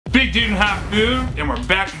Big Dude and Hot Food, and we're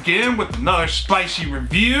back again with another spicy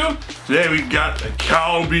review. Today we've got the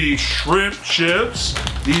Calbee Shrimp Chips.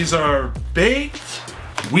 These are baked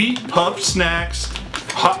wheat puff snacks,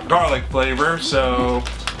 hot garlic flavor. So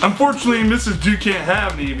unfortunately Mrs. Dude can't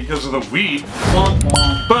have any because of the wheat,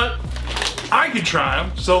 but I could try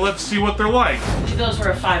them, so let's see what they're like. Those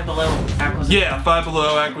were a Five Below acquisition. Yeah, Five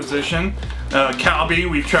Below acquisition. Calbee,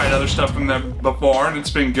 we've tried other stuff from them before and it's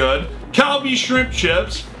been good. Calbee Shrimp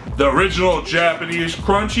Chips, the original Japanese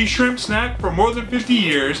crunchy shrimp snack for more than 50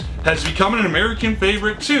 years, has become an American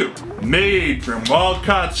favorite too. Made from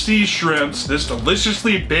wild-caught sea shrimps, this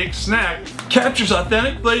deliciously baked snack captures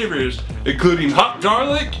authentic flavors, including hot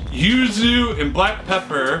garlic, yuzu, and black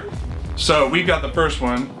pepper. So we got the first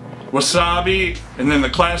one. Wasabi, and then the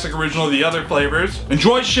classic original of the other flavors.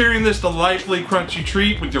 Enjoy sharing this delightfully crunchy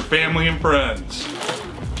treat with your family and friends.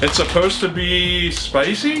 It's supposed to be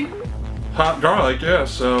spicy? Hot garlic, yeah,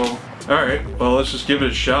 so, alright, well let's just give it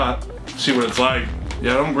a shot, see what it's like.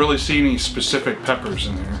 Yeah, I don't really see any specific peppers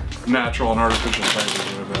in there. Natural and artificial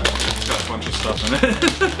peppers or whatever. It's got a bunch of stuff in it.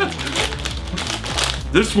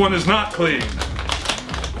 This one is not clean.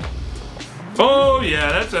 Oh yeah,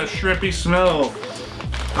 that's a shrimpy smell.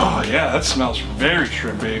 Oh yeah, that smells very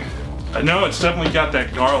shrimpy. I know it's definitely got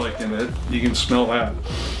that garlic in it. You can smell that.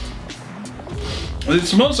 It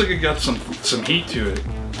smells like it got some heat to it.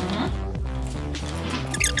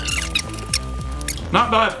 Not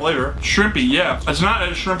bad flavor. Shrimpy, yeah. It's not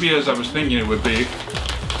as shrimpy as I was thinking it would be.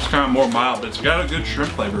 It's kind of more mild, but it's got a good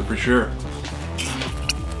shrimp flavor for sure.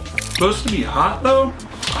 Supposed to be hot though?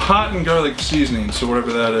 Hot and garlic seasoning, so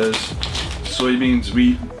whatever that is. Soybeans,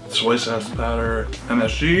 wheat, soy sauce powder,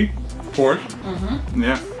 MSG, of course.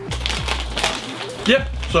 Yeah. Yep,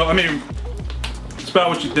 so I mean, it's about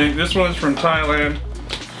what you think. This one is from Thailand.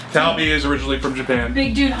 Calbee is originally from Japan.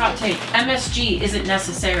 Big Dude hot take, MSG isn't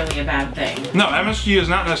necessarily a bad thing. No, MSG is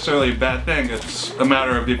not necessarily a bad thing. It's a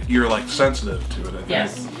matter of if you're like sensitive to it, I think.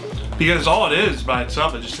 Yes. Because all it is by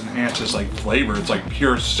itself, it just enhances like flavor. It's like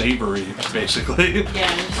pure savory, basically.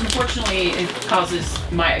 Yeah, and just unfortunately it causes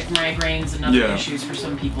migraines and other issues for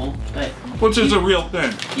some people, but... Which is a real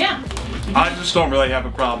thing. Yeah. I just don't really have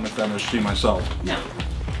a problem with MSG myself. No.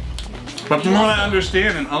 But from what I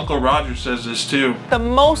understand, and Uncle Roger says this too. The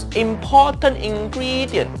most important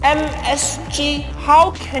ingredient, MSG.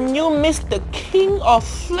 How can you miss the king of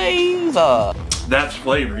flavor? That's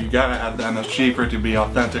flavor. You gotta have the MSG for it to be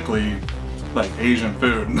authentically like Asian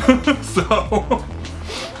food. So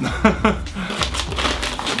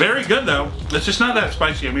very good though. It's just not that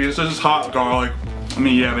spicy. I mean, it's just hot garlic. I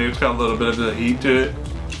mean, yeah, maybe it's got a little bit of the heat to it.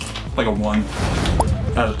 Like a 1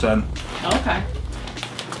 out of 10. Okay.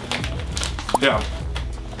 Yeah,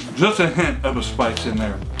 just a hint of a spice in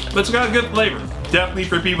there. But it's got a good flavor. Definitely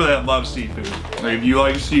for people that love seafood. Like if you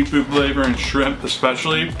like seafood flavor and shrimp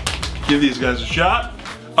especially, give these guys a shot.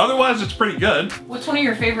 Otherwise, it's pretty good. What's one of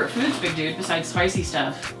your favorite foods, Big Dude, besides spicy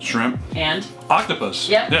stuff? Shrimp. And? Octopus.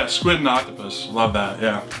 Yep. Yeah, squid and octopus. Love that,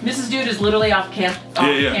 yeah. Mrs. Dude is literally off camera.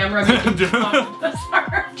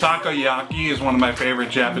 Takoyaki is one of my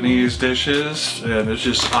favorite Japanese dishes. And it's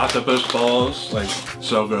just octopus balls. Like,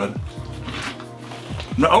 so good.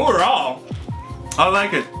 Overall, I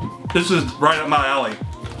like it. This is right up my alley.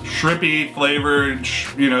 Shrimpy flavored,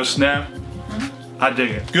 you know, snack. I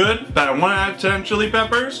dig it. Good. About a 1 out of 10 chili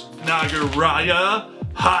peppers. Nagaraya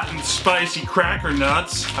hot and spicy cracker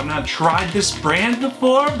nuts. I've not tried this brand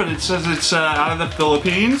before, but it says it's out of the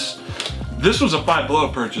Philippines. This was a Five Below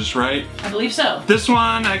purchase, right? I believe so. This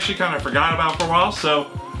one I actually kind of forgot about for a while,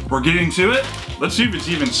 so we're getting to it. Let's see if it's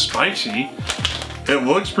even spicy. It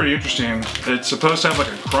looks pretty interesting. It's supposed to have like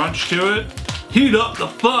a crunch to it. Heat up the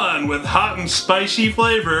fun with hot and spicy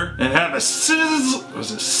flavor and have a sizzling,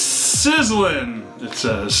 it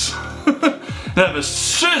says. Have a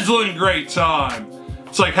sizzling great time.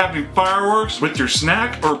 It's like having fireworks with your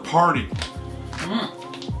snack or party.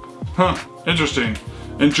 Huh, interesting.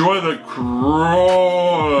 Enjoy the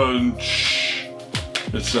crunch,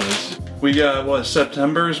 it says. We got, what,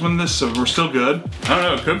 September is when this, so we're still good. I don't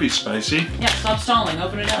know, it could be spicy. Yeah, stop stalling,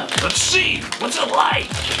 open it up. Let's see, what's it like?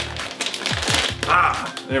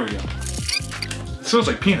 Ah, there we go. It smells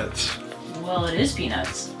like peanuts. Well, it is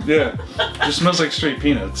peanuts. Yeah, it just smells like straight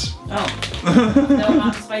peanuts. Oh, no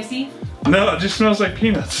hot and spicy? No, it just smells like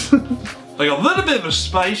peanuts. Like a little bit of a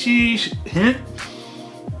spicy hint.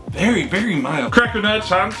 Very, very mild. Cracker nuts,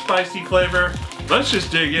 hot and spicy flavor. Let's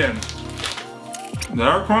just dig in. They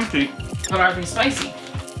are crunchy. But are they spicy?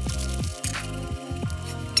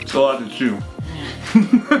 It's a lot to chew.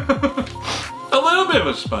 A little bit of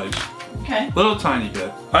a spice. Okay. Little tiny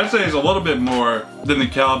bit. I'd say it's a little bit more than the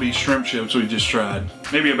Calbee Shrimp Chips we just tried.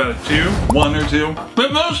 Maybe about a 2, 1 or 2.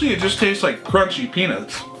 But mostly it just tastes like crunchy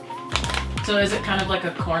peanuts. So is it kind of like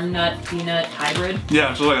a corn nut peanut hybrid?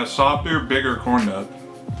 Yeah, so like a softer, bigger corn nut.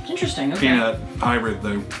 Interesting, okay. Peanut hybrid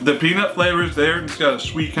though. The peanut flavor is there, it's got a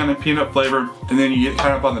sweet kind of peanut flavor, and then you get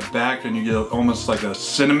kind of on the back and you get almost like a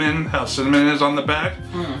cinnamon, how cinnamon is on the back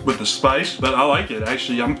with the spice, but I like it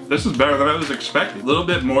actually. This is better than I was expecting. A little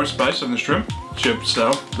bit more spice than the shrimp chips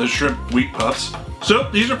though, the shrimp wheat puffs. So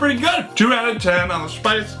these are pretty good. 2 out of 10 on the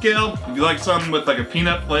spice scale. If you like something with like a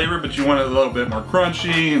peanut flavor, but you want it a little bit more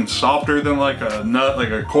crunchy and softer than like a nut,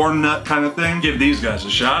 like a corn nut kind of thing, give these guys a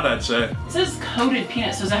shot, I'd say. It says coated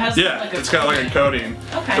peanut, so it has like a it's got like a coating.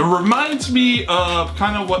 Okay. It reminds me of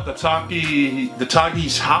kind of what the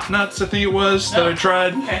Takis Hot Nuts, I think it was, that I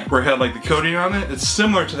tried, where it had like the coating on it. It's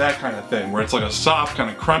similar to that kind of thing, where it's like a soft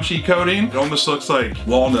kind of crunchy coating. It almost looks like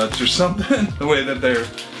walnuts or something, the way that they're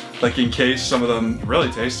like encased. Some of them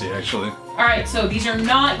really tasty actually. All right, so these are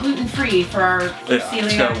not gluten-free for our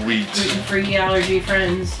celiac, gluten-free allergy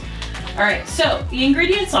friends. All right, so the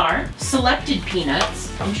ingredients are selected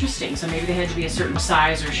peanuts. Interesting, so maybe they had to be a certain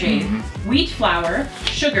size or shape. Wheat flour,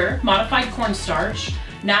 sugar, modified cornstarch,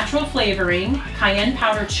 natural flavoring, cayenne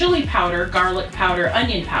powder, chili powder, garlic powder,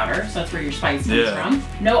 onion powder, so that's where your spice comes from.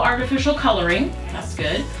 No artificial coloring, that's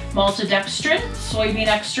good. Maltodextrin, soybean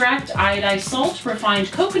extract, iodized salt,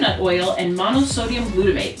 refined coconut oil, and monosodium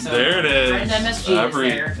glutamate. So there it is. Friend MSG is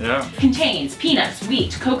there. Yeah. Contains peanuts,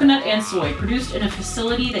 wheat, coconut, and soy, produced in a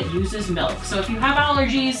facility that uses milk. So if you have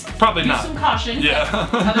allergies, probably use some caution. Yeah.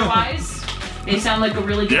 Otherwise, they sound like a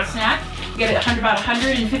really good snack. You get it about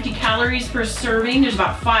 150 calories per serving. There's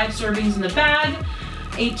about 5 servings in the bag.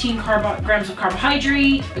 18 grams of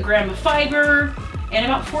carbohydrate, a gram of fiber, and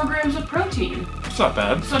about 4 grams of protein. It's not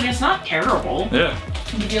bad. So I mean, it's not terrible. Yeah.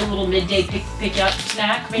 Can give you a little midday pick-up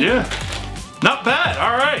snack, maybe. Yeah. Not bad.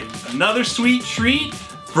 All right. Another sweet treat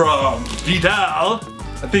from Vidal.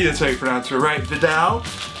 I think that's how you pronounce it, right? Vidal.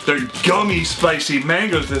 They're gummy spicy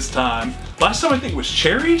mangoes this time. Last time I think it was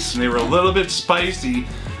cherries, and they were a little bit spicy.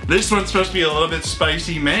 This one's supposed to be a little bit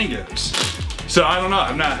spicy mangoes. So I don't know.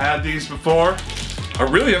 I've not had these before. I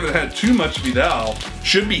really haven't had too much Vidal.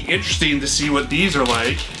 Should be interesting to see what these are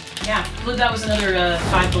like. Yeah, look, that was another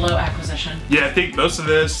Five Below acquisition. Yeah, I think most of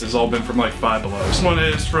this has all been from like Five Below. This one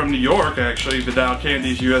is from New York, actually, Vidal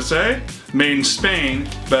Candies USA. Made in Spain,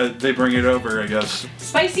 but they bring it over, I guess.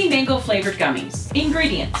 Spicy mango flavored gummies.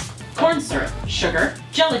 Ingredients: corn syrup, sugar,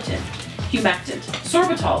 gelatin, humectant,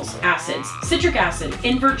 sorbitols, acids, citric acid,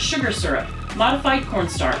 invert sugar syrup, modified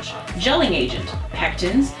cornstarch, gelling agent,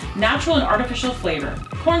 pectins, natural and artificial flavor,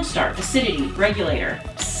 cornstarch, acidity, regulator,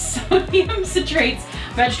 sodium citrates,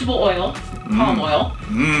 vegetable oil, palm oil,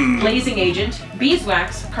 glazing agent,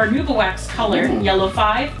 beeswax, carnauba wax color, yellow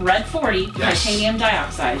 5, red 40, titanium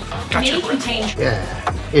dioxide. May contain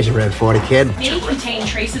here's a red 40, kid. May contain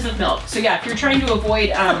traces of milk. So yeah, if you're trying to avoid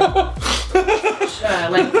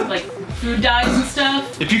like food dyes and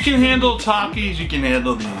stuff. If you can handle Takis, you can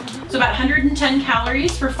handle these. So about 110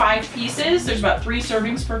 calories for 5 pieces. There's about 3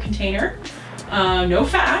 servings per container. No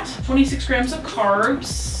fat. 26 grams of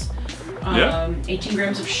carbs. 18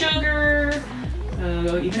 grams of sugar.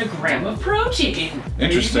 Even a gram of protein.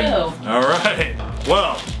 Interesting. There you go. All right.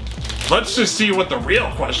 Well, let's just see what the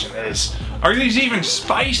real question is. Are these even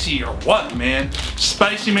spicy or what, man?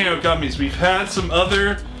 Spicy mayo gummies. We've had some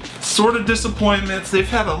other sort of disappointments. They've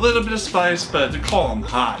had a little bit of spice, but to call them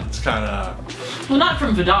hot, it's kind of... Well, not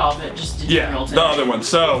from Vidal, but just in general today. The other one.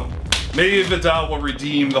 So maybe Vidal will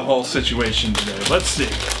redeem the whole situation today. Let's see.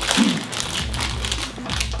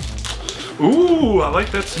 Ooh, I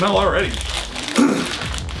like that smell already.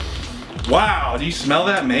 Wow, do you smell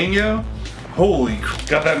that mango? Holy,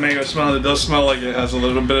 got that mango smell. It does smell like it has a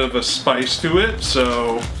little bit of a spice to it,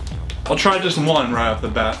 so I'll try just one right off the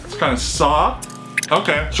bat. It's kind of soft.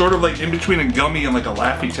 Okay, sort of like in between a gummy and like a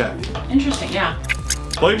Laffy Taffy. Interesting, yeah.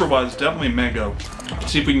 Flavor-wise, definitely mango.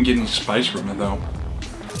 Let's see if we can get any spice from it though.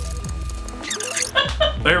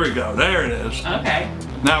 There we go, there it is. Okay.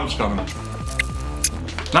 Now it's coming.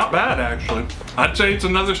 Not bad, actually. I'd say it's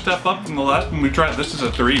another step up from the last one we tried. This is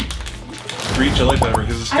a 3 chili pepper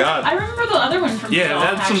because it's got... I remember the other one from Vidal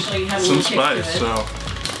actually had some spice, so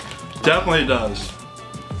definitely does.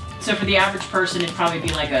 So for the average person, it'd probably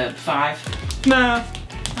be like a 5? Nah.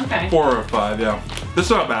 Okay. 4 or 5, yeah. This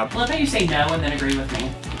is not bad. Well, I bet you say no and then agree with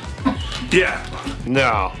me. Yeah.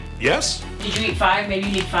 No. Yes? Did you eat 5? Maybe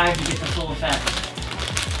you need 5 to get the full effect.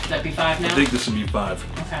 Would that be 5 now? I think this would be 5.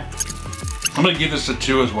 Okay. I'm gonna give this a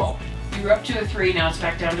 2 as well. You were up to a 3, now it's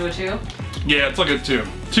back down to a 2? Yeah, it's like a 2.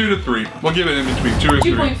 2 to 3. We'll give it in between 2 or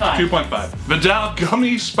 3. 2.5. 2.5. Vidal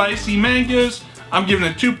Gummi Spicy Mangos. I'm giving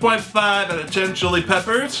it 2.5 out of 10 chili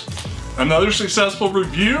peppers. Another successful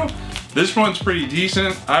review. This one's pretty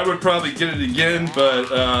decent. I would probably get it again, but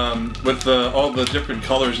with all the different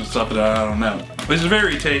colors and stuff, I don't know. This is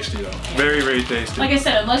very tasty though. Very, very tasty. Like I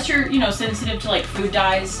said, unless you're, sensitive to like food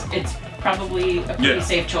dyes, it's probably a pretty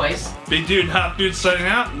safe choice. Big Dude and Hot Dude signing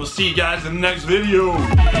out, and we'll see you guys in the next video.